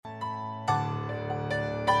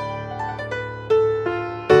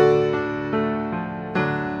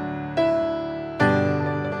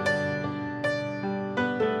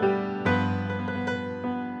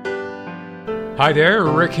Hi there,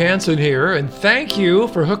 Rick Hansen here, and thank you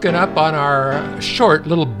for hooking up on our short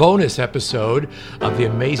little bonus episode of the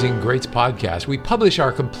Amazing Greats podcast. We publish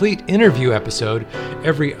our complete interview episode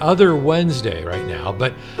every other Wednesday right now,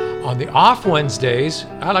 but on the off Wednesdays,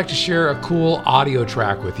 I like to share a cool audio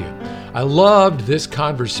track with you. I loved this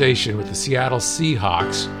conversation with the Seattle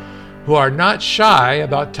Seahawks, who are not shy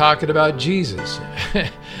about talking about Jesus.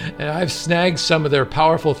 And I've snagged some of their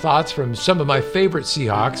powerful thoughts from some of my favorite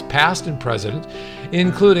Seahawks, past and present,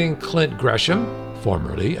 including Clint Gresham,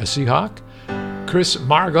 formerly a Seahawk, Chris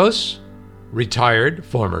Margos, retired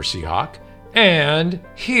former Seahawk, and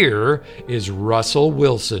here is Russell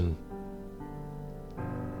Wilson. I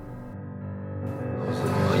was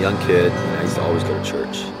a young kid, and I used to always go to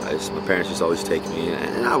church. My parents used to always take me,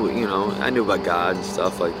 and I knew about God and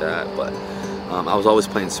stuff like that, but I was always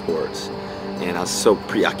playing sports, and I was so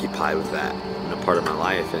preoccupied with that, part of my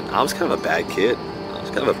life, and I was kind of a bad kid. I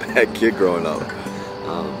was kind of a bad kid growing up.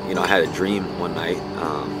 I had a dream one night.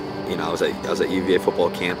 I was at UVA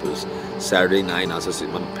football camp. It was Saturday night,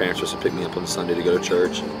 and my parents were supposed to pick me up on Sunday to go to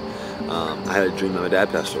church. And, I had a dream that my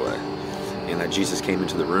dad passed away, and that Jesus came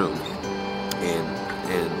into the room, and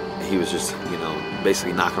he was just,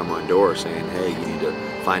 basically knocking on my door saying, hey, you need to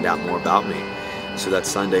find out more about me. So that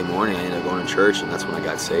Sunday morning, I ended up going to church, and that's when I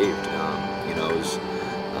got saved. It was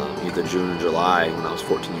either June or July when I was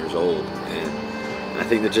 14 years old. And I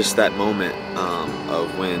think that just that moment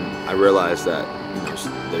of when I realized that,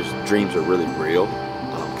 there's dreams are really real.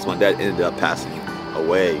 Because my dad ended up passing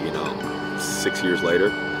away, 6 years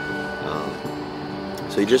later.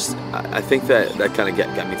 I think that kind of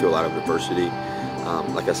got me through a lot of adversity.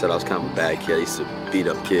 Like I said, I was kind of a bad kid. I used to beat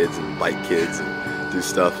up kids and bite kids and do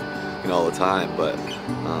stuff, all the time. But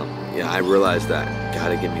I realized that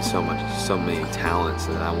God had given me so many talents,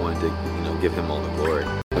 and I wanted to, give Him all the glory.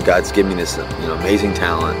 God's given me this, amazing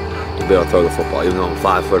talent to be able to throw the football, even though I'm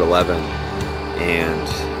 5'11", and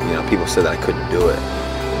people said that I couldn't do it.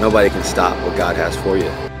 Nobody can stop what God has for you.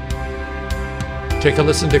 Take a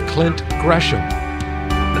listen to Clint Gresham.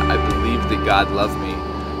 I believed that God loved me,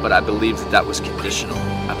 but I believed that was conditional.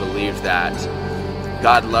 I believed that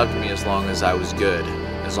God loved me as long as I was good,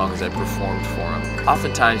 as long as I performed for Him.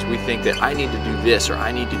 Oftentimes we think that I need to do this or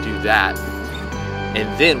I need to do that, and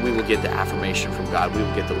then we will get the affirmation from God. We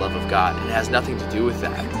will get the love of God. It has nothing to do with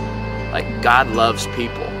that. Like, God loves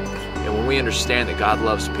people. And when we understand that God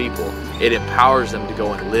loves people, it empowers them to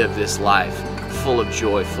go and live this life full of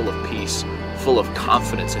joy, full of peace, full of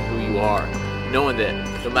confidence in who you are, knowing that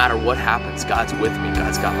no matter what happens, God's with me,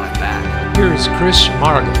 God's got my back. Here's Chris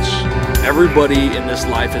Margos. Everybody in this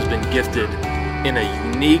life has been gifted in a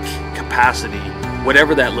unique capacity,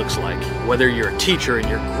 whatever that looks like. Whether you're a teacher and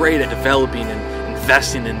you're great at developing and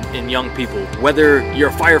investing in young people, whether you're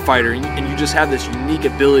a firefighter and you just have this unique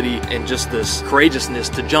ability and just this courageousness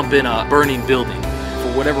to jump in a burning building.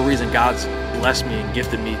 For whatever reason, God's blessed me and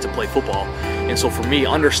gifted me to play football. And so for me,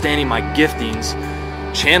 understanding my giftings,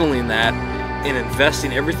 channeling that, and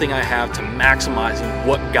investing everything I have to maximizing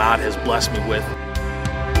what God has blessed me with.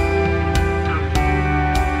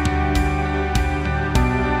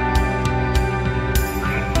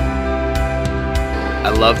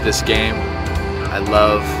 I love this game. I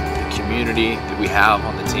love the community that we have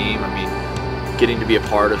on the team. Getting to be a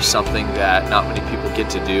part of something that not many people get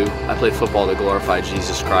to do. I played football to glorify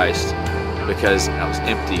Jesus Christ because I was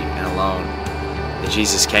empty and alone. And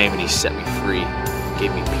Jesus came and He set me free,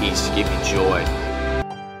 gave me peace, gave me joy.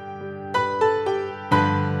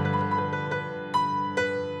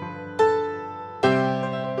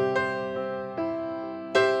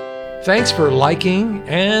 Thanks for liking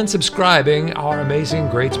and subscribing our Amazing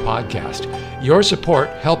Greats podcast. Your support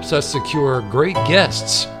helps us secure great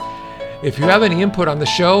guests. If you have any input on the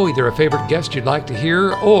show, either a favorite guest you'd like to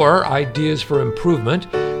hear or ideas for improvement,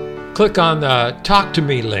 click on the Talk to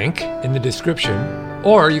Me link in the description,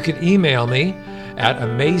 or you can email me at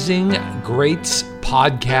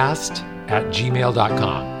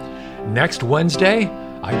amazinggreatspodcast@gmail.com. Next Wednesday,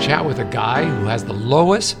 I chat with a guy who has the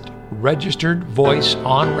lowest registered voice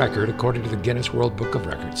on record according to the Guinness World Book of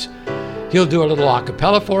Records. He'll do a little a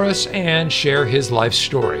cappella for us and share his life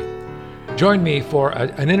story. Join me for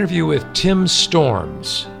an interview with Tim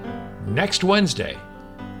Storms next Wednesday.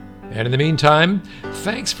 And in the meantime,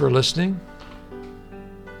 thanks for listening.